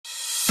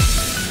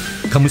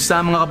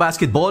Kamusta mga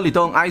kabasketball?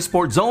 Ito ang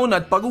iSportZone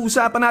at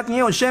pag-uusapan natin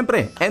ngayon,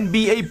 syempre,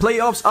 NBA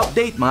Playoffs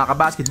Update mga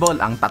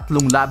kabasketball, ang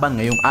tatlong laban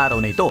ngayong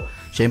araw na ito.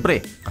 Syempre,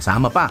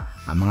 kasama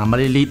pa ang mga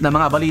maliliit na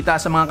mga balita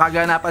sa mga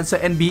kaganapan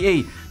sa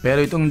NBA.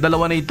 Pero itong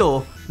dalawa na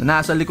ito na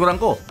nasa likuran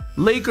ko,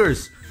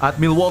 Lakers at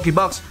Milwaukee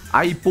Bucks,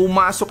 ay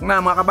pumasok na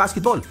mga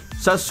kabasketball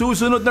sa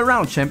susunod na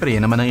round. Syempre,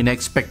 yan naman ang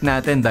ina-expect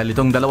natin dahil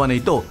itong dalawa na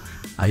ito,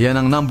 ayan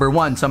ang number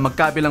 1 sa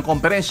magkabilang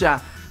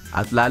komperensya.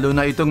 At lalo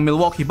na itong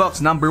Milwaukee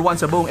Bucks, number 1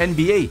 sa buong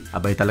NBA.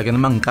 Abay talaga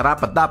namang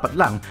karapat-dapat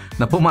lang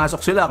na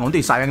pumasok sila. Kundi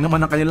sayang naman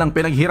ang kanilang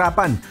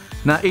pinaghirapan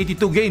na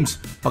 82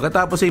 games.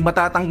 Pagkatapos ay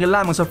matatanggal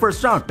lamang sa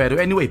first round.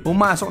 Pero anyway,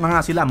 pumasok na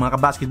nga sila mga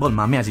kabasketball.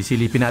 Mamaya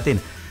sisilipin natin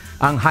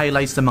ang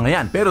highlights ng mga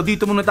yan. Pero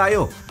dito muna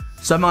tayo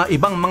sa mga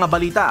ibang mga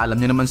balita. Alam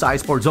niyo naman sa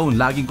iSportZone,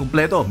 laging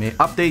kumpleto. May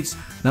updates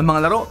ng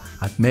mga laro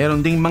at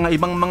meron ding mga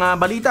ibang mga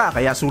balita.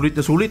 Kaya sulit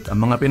na sulit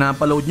ang mga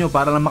pinapaload nyo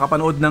para lang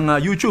makapanood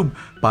ng YouTube,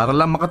 para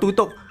lang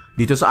makatutok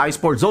dito sa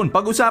iSportZone.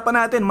 Pag-usapan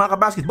natin mga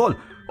kabasketball,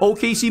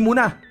 OKC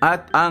muna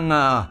at ang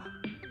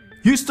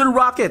Houston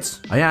Rockets.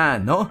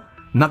 Ayan, no?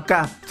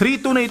 Nagka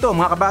 3-2 na ito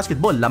mga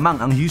kabasketball. Lamang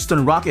ang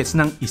Houston Rockets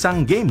ng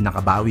isang game,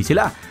 nakabawi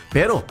sila.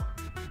 Pero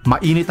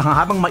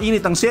habang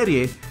mainit ang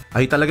serye,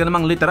 ay talaga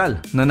namang literal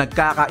na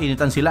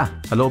nagkakainitan sila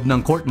sa loob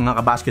ng court mga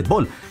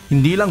kabasketball.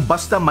 Hindi lang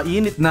basta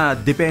mainit na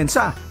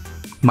depensa,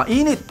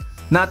 mainit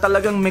na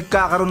talagang may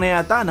kakaroon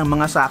na yata ng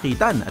mga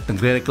sakitan at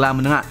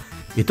nagrereklamo na nga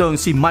itong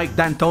si Mike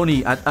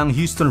D'Antoni at ang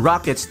Houston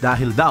Rockets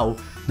dahil daw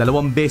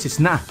 2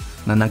 beses na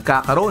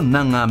nagkakaroon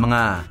ng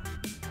mga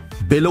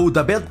below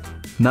the belt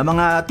na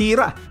mga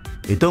tira.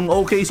 Itong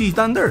OKC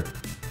Thunder,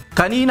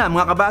 kanina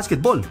mga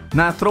kabasketball,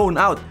 na thrown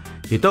out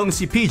itong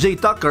si PJ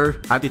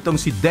Tucker at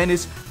itong si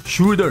Dennis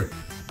Schroeder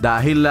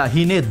dahil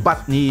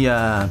hinedbat ni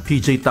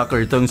PJ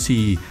Tucker itong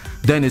si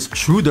Dennis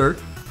Schroeder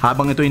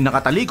habang ito yung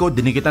nakatalikod,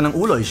 dinikitan ng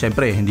ulo.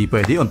 Siyempre hindi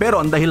pwede yun,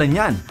 pero ang dahilan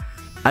yan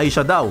ay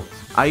siya daw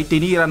ay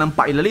tinira ng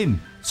pailalim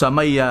sa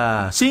may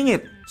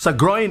singit sa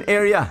groin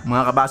area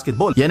mga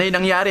kabasketball. Yan ay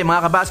nangyari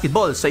mga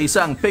kabasketball sa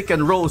isang pick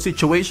and roll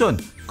situation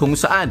kung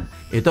saan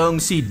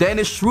itong si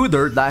Dennis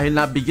Schroeder, dahil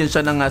nabigyan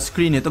siya ng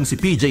screen itong si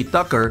PJ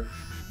Tucker,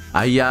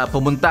 ay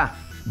pumunta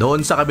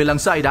doon sa kabilang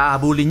side.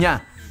 Hahabulin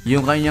niya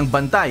yung kanyang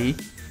bantay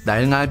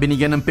dahil nga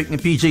binigyan ng pick ni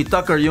PJ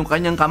Tucker yung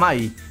kanyang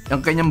kamay,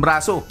 yung kanyang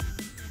braso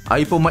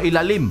ay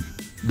pumailalim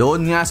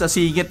doon nga sa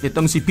singit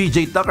itong si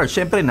PJ Tucker.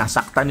 Syempre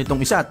nasaktan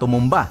itong isa,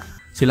 tumumba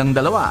silang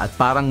dalawa at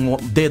parang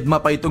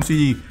deadma pa itong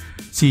si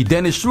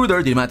Dennis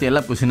Schroeder. Di natin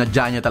alam kung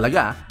sinadya niya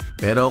talaga,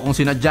 pero kung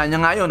sinadya niya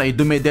ngayon ay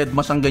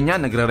dumededma siyang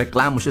ganyan,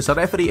 nagrereklamo siya sa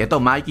referee.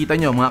 Ito makikita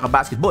nyo mga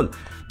kabasketball,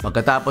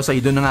 pagkatapos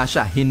ay doon na nga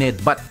siya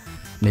hinedbat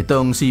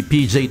nitong si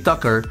PJ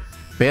Tucker.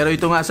 Pero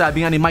ito nga,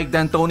 sabi nga ni Mike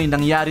D'Antoni,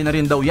 nangyari na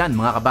rin daw yan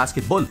mga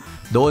kabasketball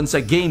doon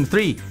sa Game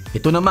 3.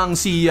 Ito namang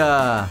si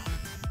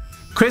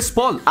Chris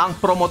Paul, ang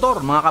promotor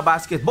mga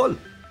kabasketball,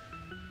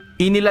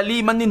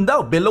 inilaliman din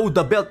daw below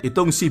the belt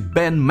itong si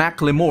Ben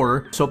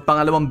McLemore. So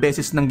pangalawang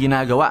beses nang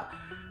ginagawa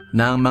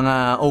ng mga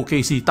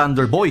OKC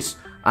Thunder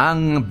boys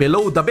ang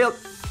below the belt,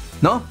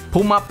 no?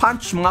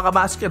 Pumapunch mga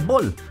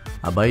kabasketball.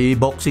 Abay,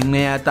 boxing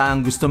na yata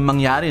ang gustong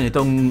mangyari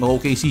nitong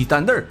OKC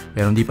Thunder.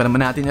 Pero hindi pa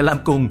naman natin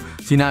alam kung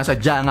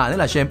sinasadya nga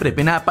nila. Siyempre,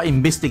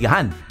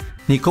 pinapaimbestigahan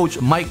ni Coach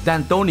Mike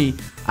D'Antoni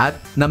at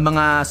ng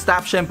mga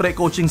staff, siyempre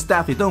coaching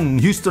staff itong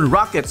Houston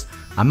Rockets,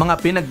 ang mga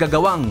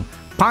pinaggagawang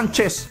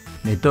punches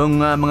nitong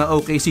mga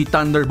OKC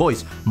Thunder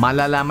boys.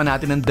 Malalaman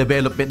natin ang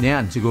development na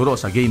yan siguro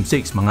sa Game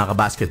 6 mga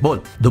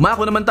kabasketball.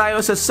 Dumako naman tayo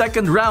sa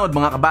second round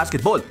mga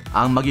kabasketball,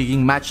 ang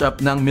magiging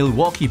matchup ng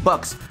Milwaukee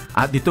Bucks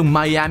at itong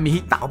Miami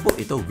Heat. Ako po,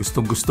 ito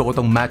gustong gusto ko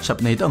itong matchup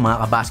na ito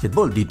mga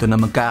kabasketball. Dito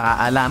na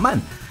magkakaalaman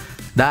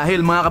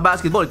dahil mga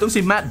kabasketball, itong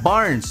si Matt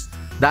Barnes,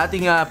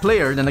 dating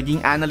player na naging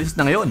analyst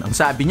na ngayon, ang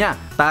sabi niya,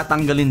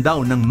 tatanggalin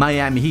daw ng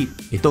Miami Heat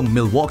itong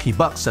Milwaukee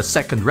Bucks sa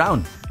second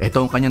round.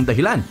 Ito ang kanyang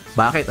dahilan.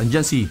 Bakit?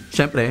 Andyan si,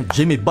 syempre,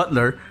 Jimmy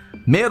Butler.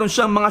 Meron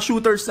siyang mga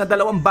shooters na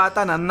 2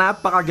 bata na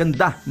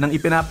napakaganda ng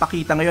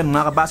ipinapakita ngayon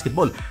mga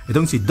kabasketball.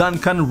 Itong si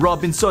Duncan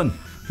Robinson,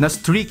 na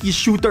streaky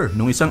shooter.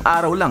 Nung isang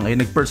araw lang ay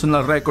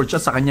nag-personal record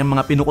siya sa kanyang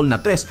mga pinukol na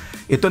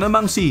 3. Ito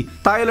namang si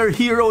Tyler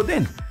Hero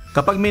din.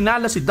 Kapag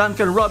minala si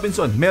Duncan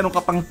Robinson, meron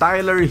ka pang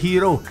Tyler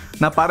Hero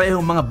na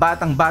parehong mga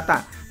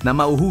batang-bata na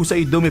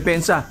mauhusay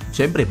dumipensa.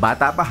 Siyempre,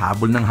 bata pa,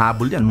 habol ng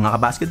habol yan mga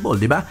kabasketball,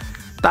 di ba?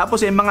 Tapos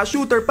mga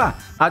shooter pa.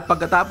 At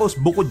pagkatapos,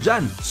 bukod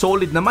dyan,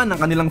 solid naman ang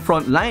kanilang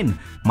front line.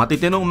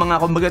 Matitinong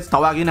mga, kumbaga,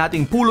 tawagin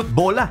nating pulot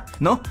bola,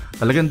 no?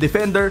 Talagang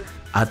defender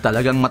at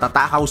talagang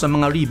matatakaw sa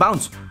mga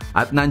rebounds.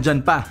 At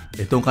nandyan pa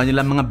itong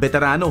kanilang mga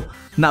veterano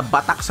na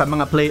batak sa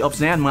mga playoffs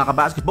na yan mga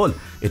kabasketball.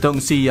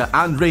 Itong si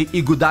Andre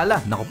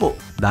Iguodala, naku po,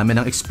 dami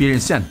ng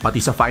experience yan,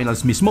 pati sa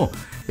finals mismo.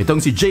 Itong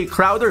si Jay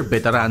Crowder,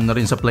 veterano na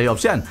rin sa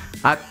playoffs yan.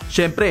 At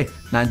syempre,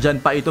 nandyan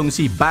pa itong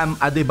si Bam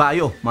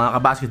Adebayo mga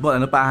kabasketball.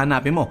 Ano pa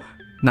hanapin mo?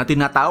 Na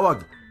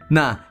tinatawag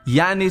na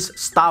Giannis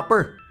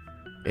Stopper.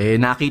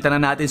 Nakita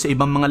na natin sa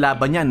ibang mga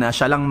laban yan na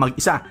siya lang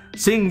mag-isa.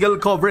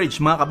 Single coverage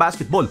mga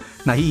kabasketball,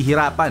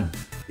 nahihirapan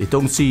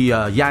itong si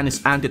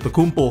Giannis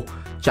Antetokounmpo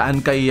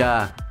dyan kay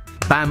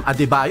Bam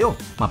Adebayo,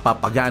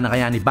 mapapagana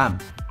kaya ni Bam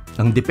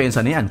ang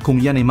depensa na yan?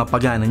 Kung yan ay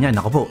mapagana niyan,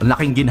 ako po,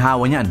 laking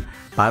ginhawa niyan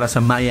para sa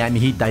Miami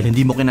Heat dahil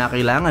hindi mo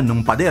kinakailangan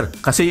ng pader.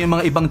 Kasi yung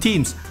mga ibang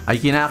teams ay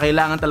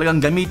kinakailangan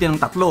talagang gamitin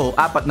ng 3 o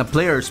 4 na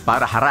players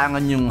para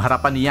harangan yung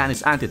harapan ni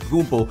Giannis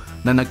Antetokounmpo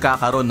na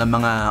nagkakaroon ng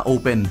mga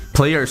open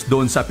players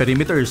doon sa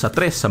perimeter, sa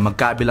 3, sa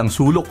magkabilang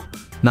sulok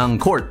ng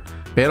court.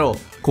 Pero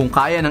kung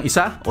kaya ng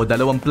 1 o 2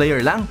 player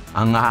lang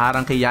ang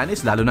haharang kay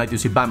Giannis, lalo na ito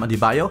si Bam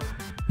Adebayo,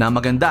 na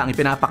maganda ang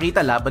ipinapakita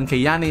laban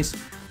kay Giannis,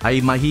 ay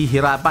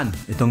mahihirapan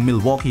itong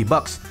Milwaukee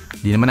Bucks.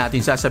 Di naman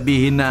natin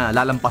sasabihin na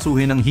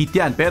lalampasuhin ng Heat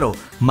yan, pero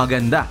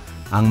maganda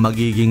ang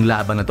magiging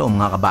laban na to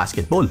mga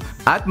kabasketball.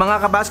 At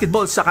mga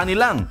kabasketball, sa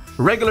kanilang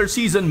regular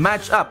season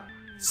matchup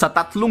sa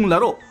 3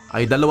 laro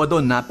ay 2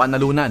 doon na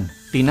panalunan.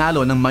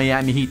 Tinalo ng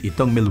Miami Heat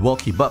itong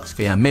Milwaukee Bucks,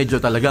 kaya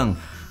medyo talagang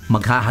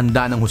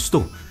maghahanda ng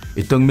husto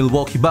itong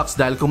Milwaukee Bucks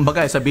dahil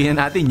kumbaga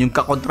sabihin natin yung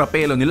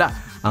kakontrapelo nila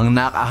ang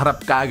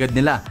nakaharap kaagad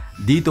nila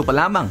dito pa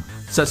lamang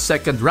sa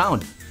second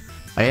round.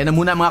 Ayan na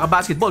muna mga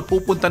kabasketball,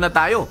 pupunta na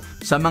tayo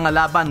sa mga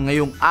laban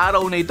ngayong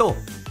araw na ito.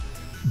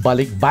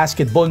 Balik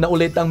basketball na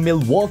ulit ang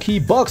Milwaukee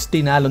Bucks.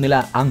 Tinalo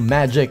nila ang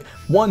Magic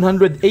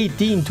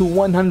 118-104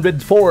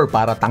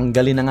 para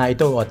tanggalin na nga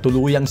ito at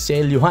tuluyang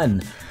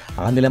selyuhan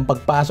ang kanilang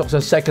pagpasok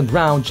sa second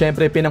round.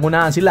 Syempre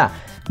pinangunahan sila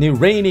ni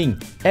reigning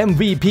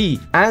MVP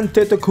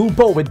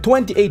Antetokounmpo with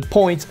 28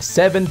 points,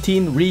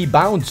 17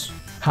 rebounds.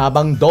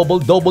 Habang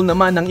double-double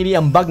naman ang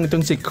iniambag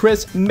nitong si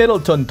Chris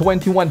Middleton,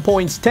 21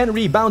 points, 10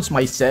 rebounds,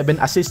 may 7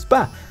 assists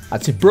pa.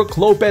 At si Brook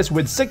Lopez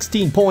with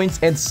 16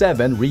 points and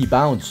 7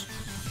 rebounds.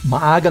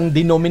 Maagang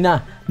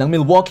dinomina ng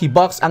Milwaukee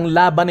Bucks ang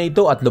laban na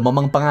ito at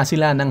lumamang pa nga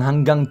sila ng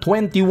hanggang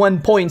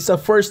 21 points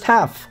sa first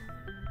half.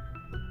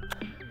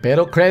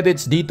 Pero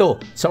credits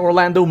dito sa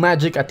Orlando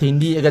Magic at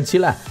hindi agad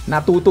sila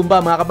natutumba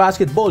mga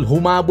kabasketball.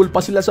 Humabol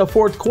pa sila sa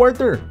fourth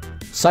quarter.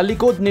 Sa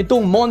likod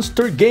nitong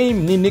monster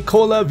game ni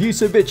Nikola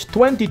Vucevic,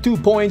 22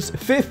 points,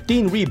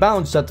 15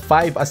 rebounds at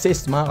 5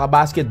 assists mga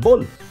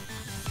kabasketball.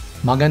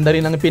 Maganda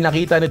rin ang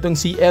pinakita nitong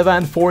si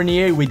Evan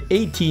Fournier with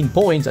 18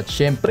 points at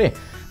syempre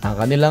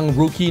ang kanilang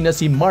rookie na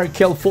si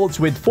Markelle Fultz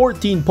with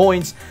 14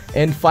 points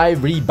and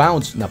 5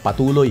 rebounds na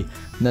patuloy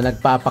na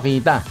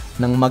nagpapakita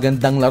ng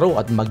magandang laro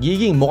at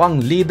magiging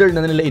mukhang leader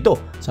na nila ito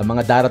sa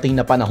mga darating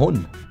na panahon.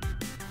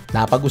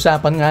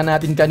 Napag-usapan nga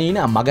natin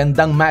kanina,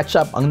 magandang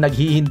matchup ang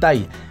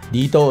naghihintay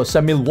dito sa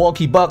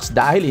Milwaukee Bucks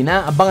dahil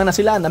inaabangan na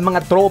sila ng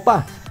mga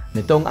tropa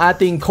nitong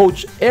ating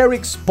coach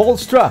Erik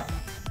Spoelstra.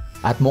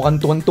 At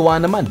mukhang tuwang-tuwa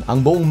naman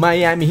ang buong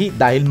Miami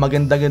Heat dahil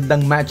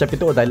magandang-gandang matchup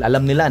ito dahil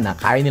alam nila na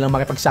kaya nilang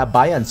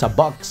makipagsabayan sa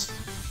Bucks.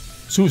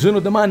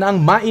 Susunod naman ang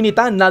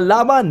mainitan na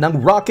laban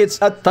ng Rockets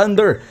at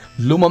Thunder.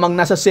 Lumamang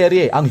na sa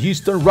serye ang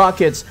Houston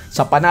Rockets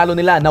sa panalo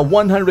nila na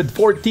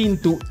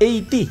 114-80.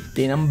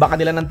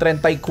 Tinambakan nila ng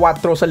 34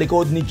 sa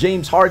likod ni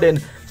James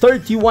Harden,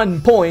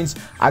 31 points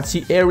at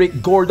si Eric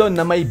Gordon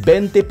na may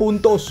 20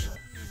 puntos.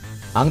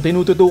 Ang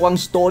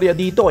tinututukang storya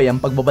dito ay ang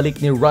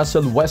pagbabalik ni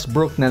Russell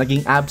Westbrook na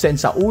naging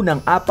absent sa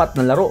unang 4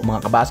 na laro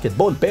mga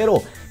kabasketball.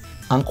 Pero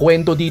ang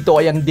kwento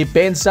dito ay ang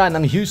depensa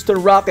ng Houston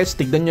Rockets.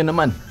 Tignan nyo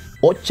naman,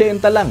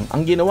 80 lang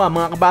ang ginawa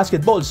mga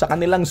kabasketball sa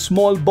kanilang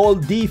small ball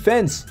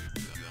defense.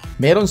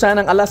 Meron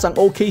sanang alas ang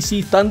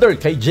OKC Thunder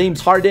kay James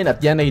Harden at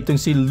yan ay itong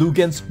si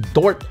Luguentz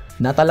Dort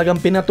na talagang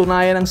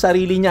pinatunayan ang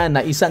sarili niya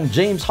na isang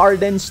James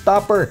Harden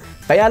stopper.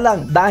 Kaya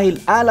lang dahil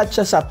alat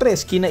siya sa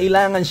 3,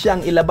 kinailangan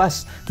siyang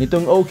ilabas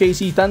nitong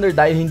OKC Thunder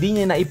dahil hindi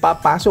niya na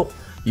ipapasok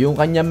yung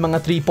kanyang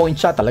mga 3-point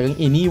shot. Talagang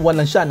iniwan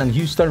lang siya ng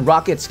Houston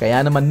Rockets.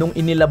 Kaya naman nung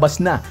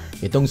inilabas na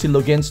itong si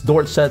Luguentz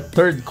Dort sa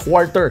third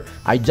quarter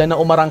ay dyan na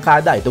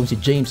umarangkada itong si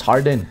James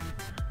Harden.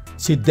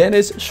 Si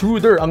Dennis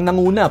Schroeder ang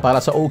nanguna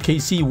para sa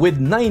OKC with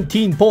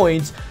 19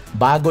 points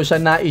bago siya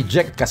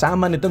na-eject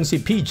kasama nitong si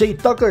PJ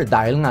Tucker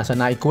dahil nga sa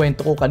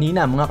naikwento ko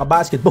kanina mga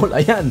kabasketball,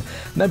 ayan,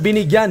 na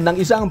binigyan ng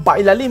isang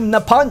pailalim na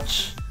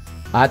punch.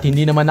 At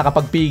hindi naman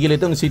nakapagpigil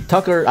itong si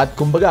Tucker at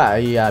kumbaga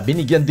ay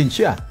binigyan din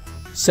siya.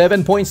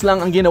 7 points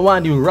lang ang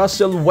ginawa ni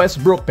Russell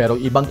Westbrook pero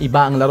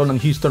ibang-iba ang laro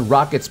ng Houston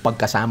Rockets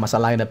pagkasama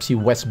sa lineup si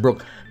Westbrook.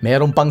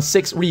 Meron pang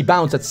 6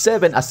 rebounds at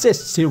 7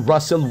 assists si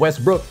Russell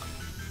Westbrook.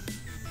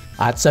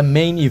 At sa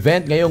main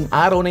event ngayong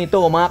araw na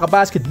ito mga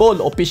kabasketball,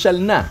 opisyal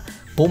na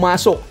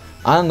pumasok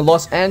ang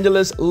Los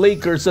Angeles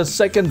Lakers sa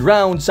second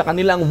round sa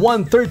kanilang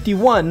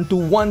 131-122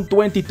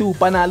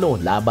 panalo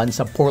laban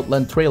sa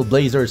Portland Trail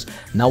Blazers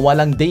na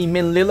walang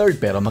Damian Lillard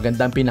pero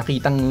magandang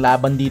pinakitang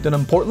laban dito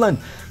ng Portland.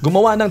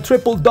 Gumawa ng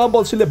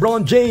triple-double si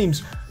LeBron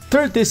James,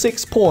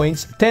 36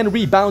 points, 10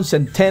 rebounds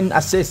and 10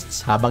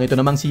 assists. Habang ito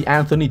namang si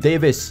Anthony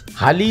Davis,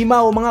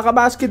 halimaw mga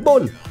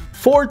kabasketball,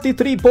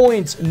 43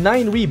 points,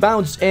 9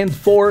 rebounds and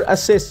 4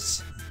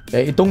 assists.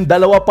 Itong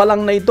dalawa pa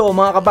lang na ito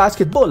mga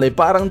kabasketball ay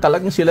parang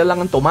talagang sila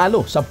lang ang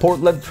tumalo sa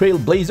Portland Trail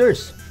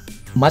Blazers.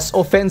 Mas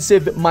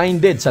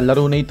offensive-minded sa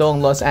laro na ito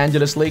ang Los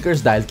Angeles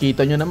Lakers dahil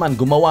kita nyo naman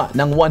gumawa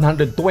ng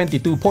 122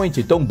 points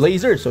itong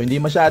Blazers. So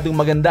hindi masyadong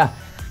maganda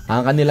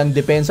ang kanilang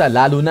depensa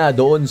lalo na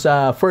doon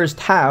sa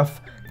first half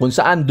kung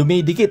saan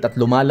dumidikit at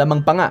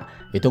lumalamang pa nga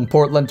itong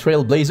Portland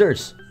Trail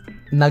Blazers.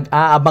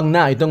 Nag-aabang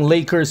na itong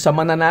Lakers sa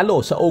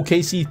mananalo sa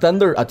OKC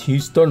Thunder at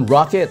Houston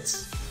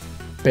Rockets.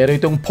 Pero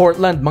itong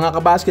Portland, mga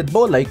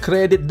kabasketball, ay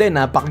credit din,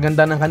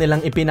 napakaganda ng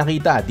kanilang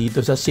ipinakita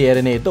dito sa serye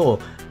na ito.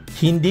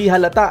 Hindi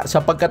halata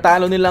sa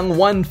pagkatalo nilang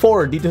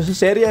 1-4 dito sa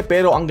serye,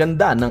 pero ang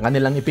ganda ng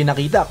kanilang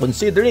ipinakita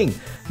considering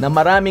na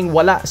maraming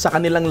wala sa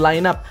kanilang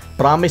lineup.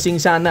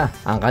 Promising sana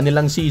ang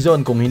kanilang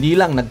season kung hindi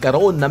lang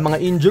nagkaroon ng mga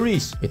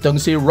injuries.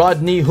 Itong si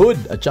Rodney Hood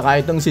at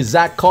saka itong si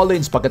Zach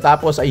Collins,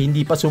 pagkatapos ay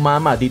hindi pa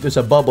sumama dito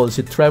sa bubble si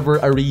Trevor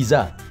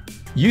Ariza.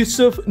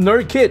 Yusuf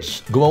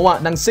Nurkic gumawa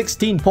ng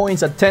 16 points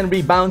at 10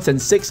 rebounds and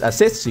 6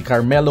 assists. Si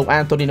Carmelo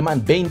Anthony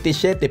naman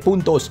 27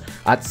 puntos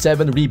at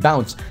 7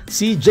 rebounds.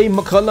 CJ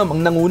McCollum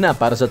ang nanguna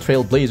para sa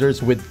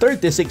Trailblazers with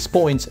 36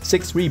 points,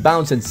 6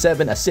 rebounds and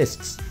 7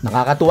 assists.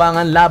 Nakakatuwa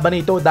ang laban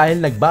ito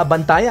dahil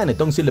nagbabantayan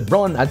itong si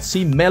LeBron at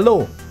si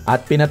Melo.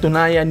 At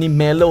pinatunayan ni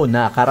Melo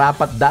na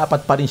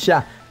karapat-dapat pa rin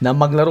siya na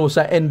maglaro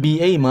sa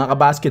NBA, mga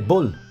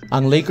kabasketball.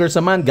 Ang Lakers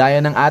naman,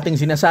 gaya ng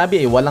ating sinasabi,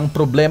 ay walang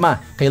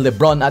problema kay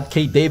LeBron at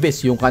kay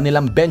Davis. Yung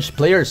kanilang bench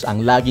players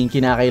ang laging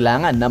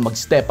kinakailangan na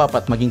mag-step up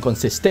at maging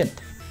consistent.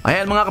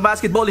 Ayan mga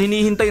kabasketball,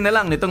 hinihintay na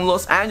lang nitong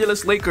Los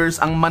Angeles Lakers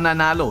ang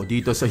mananalo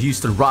dito sa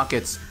Houston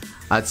Rockets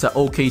at sa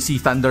OKC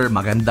Thunder.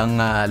 Magandang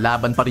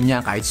laban pa rin yan.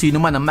 Kahit sino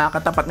man ang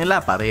makatapat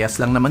nila, parehas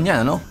lang naman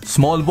yan, ano?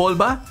 Small ball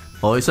ba?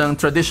 O isang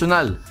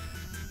traditional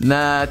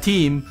na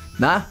team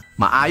na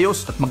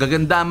maayos at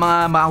magaganda,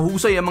 mga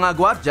mahusay ang mga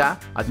gwardya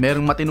at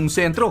merong matinong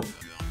sentro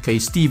kay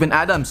Steven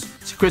Adams,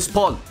 si Chris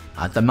Paul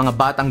at ang mga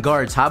batang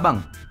guards,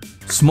 habang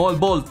small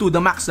ball to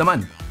the max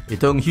naman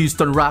itong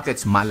Houston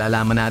Rockets.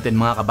 Malalaman natin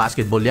mga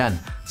kabasketball yan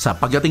sa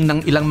pagdating ng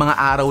ilang mga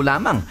araw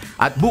lamang.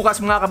 At bukas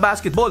mga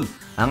kabasketball,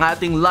 ang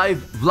ating live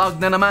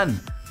vlog na naman.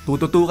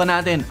 Tututukan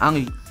natin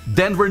ang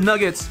Denver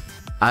Nuggets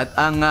at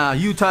ang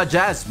Utah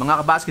Jazz,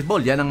 mga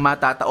kabasketball. Yan ang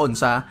matataon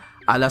sa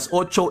alas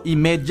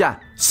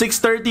 8:30.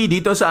 6:30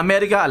 dito sa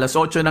Amerika, alas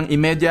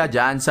 8:30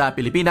 dyan sa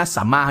Pilipinas.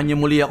 Samahan niyo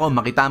muli ako,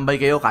 makitambay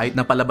kayo kahit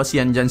napalabas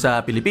yan dyan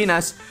sa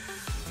Pilipinas.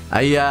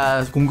 Ay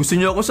kung gusto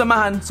niyo ako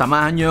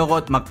samahan niyo ako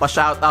at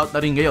magpa-shoutout na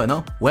rin kayo,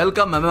 no?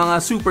 Welcome ang mga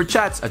super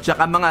chats at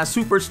saka mga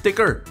super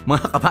sticker,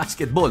 mga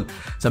kabasketball.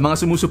 Sa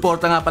mga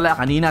sumusuporta nga pala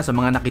kanina, sa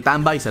mga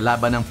nakitambay sa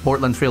laban ng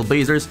Portland Trail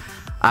Blazers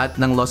at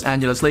ng Los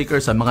Angeles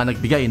Lakers, sa mga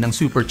nagbigay ng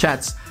super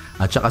chats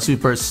at saka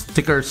super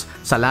stickers,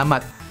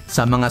 salamat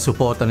sa mga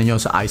suporta ninyo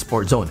sa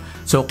iSportZone.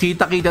 So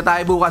kita-kita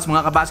tayo bukas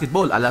mga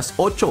kabasketball, alas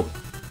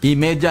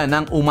 8:30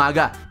 ng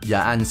umaga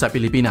diyan sa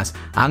Pilipinas.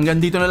 Hanggang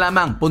dito na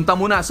lamang. Punta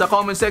muna sa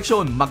comment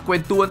section,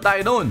 magkwentuhan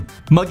tayo doon.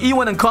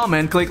 Mag-iwan ng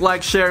comment, click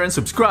like, share and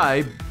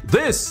subscribe.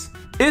 This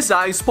is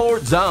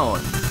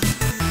iSportZone.